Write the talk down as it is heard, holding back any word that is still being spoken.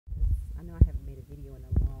video in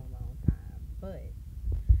a long, long time. But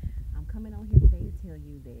I'm coming on here today to tell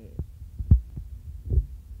you that,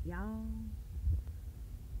 y'all,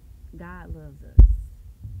 God loves us.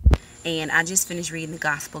 And I just finished reading the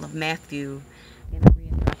Gospel of Matthew. And I read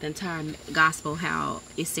throughout the entire Gospel how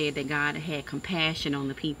it said that God had compassion on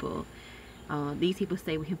the people. These people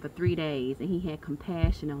stayed with him for 3 days, and he had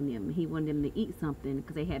compassion on them. He wanted them to eat something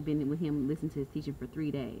because they had been with him listening to his teaching for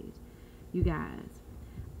 3 days. You guys,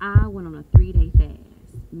 I went on a 3-day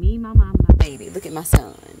fast. Me, my mom, my baby. Look at my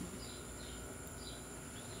son.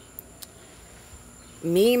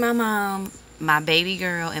 Me, my mom, my baby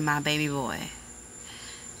girl, and my baby boy.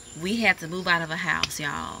 We had to move out of a house,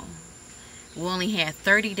 y'all. We only had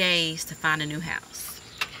 30 days to find a new house.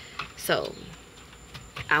 So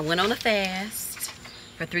I went on a fast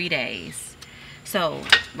for 3 days. So,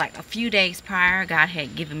 like a few days prior, God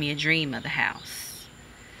had given me a dream of the house.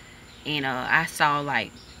 And I saw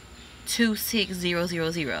like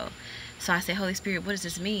 26000. So I said, Holy Spirit, what does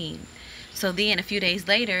this mean? So then a few days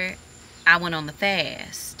later, I went on the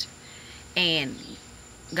fast. And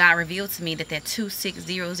God revealed to me that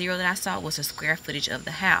 2600 that I saw was the square footage of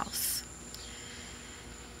the house.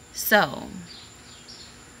 So,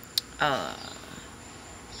 I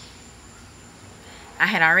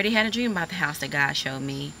had already had a dream about the house that God showed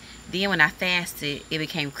me. Then when I fasted, it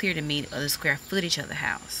became clear to me the square footage of the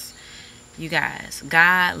house. You guys,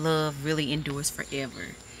 God love really endures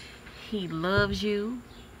forever. He loves you.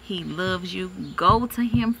 He loves you. Go to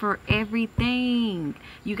him for everything.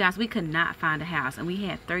 You guys, we could not find a house, and we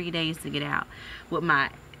had 30 days to get out with my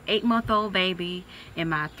 8-month-old baby and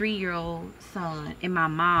my 3-year-old son and my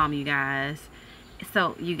mom, you guys.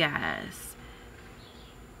 So, you guys,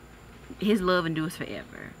 his love endures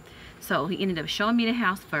forever. So he ended up showing me the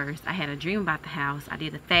house first. I had a dream about the house. I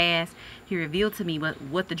did a fast. He revealed to me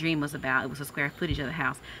what the dream was about. It was a square footage of the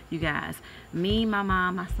house. You guys, me, my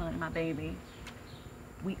mom, my son, and my baby,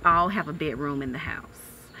 we all have a bedroom in the house.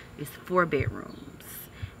 It's 4 bedrooms.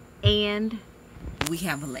 And we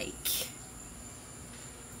have a lake.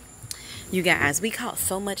 You guys, we caught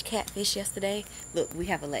so much catfish yesterday. Look, we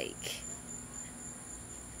have a lake.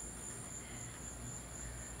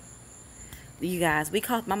 You guys,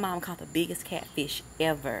 my mom caught the biggest catfish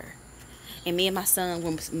ever. And me and my son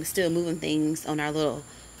were still moving things on our little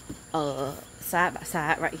side by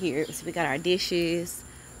side right here. So we got our dishes.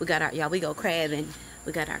 We got our, y'all, we go crabbing.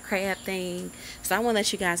 We got our crab thing. So I want to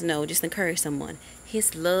let you guys know, just encourage someone.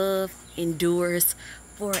 His love endures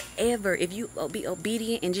forever. If you be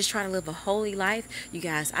obedient and just try to live a holy life, you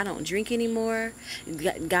guys, I don't drink anymore.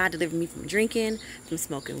 God delivered me from drinking, from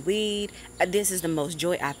smoking weed. This is the most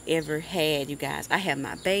joy I've ever had, you guys. I have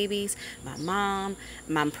my babies, my mom.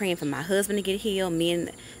 I'm praying for my husband to get healed.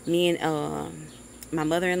 Me and my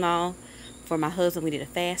mother-in-law, for my husband, we did a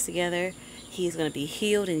fast together. He's going to be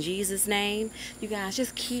healed in Jesus' name. You guys,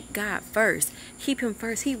 just keep God first. Keep him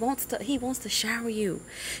first. He wants to shower you.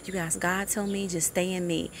 You guys, God told me just stay in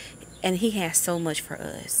me. And he has so much for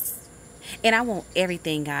us. And I want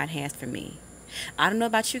everything God has for me. I don't know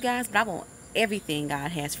about you guys, but I want everything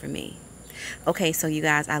God has for me. Okay, so you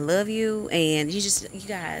guys, I love you. And you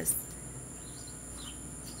guys.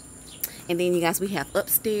 And then you guys, we have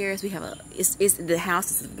upstairs. We have the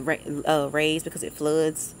house is raised because it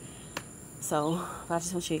floods. So, I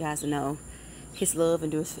just want you guys to know, his love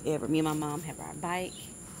endures forever. Me and my mom have our bike.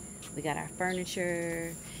 We got our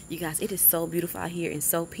furniture. You guys, it is so beautiful out here and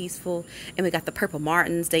so peaceful. And we got the purple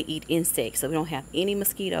martins. They eat insects, so we don't have any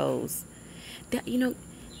mosquitoes. You know,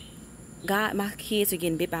 God, my kids are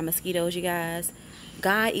getting bit by mosquitoes, you guys.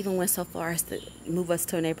 God even went so far as to move us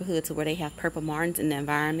to a neighborhood to where they have purple martins in the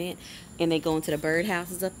environment. And they go into the bird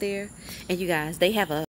houses up there. And you guys, they have a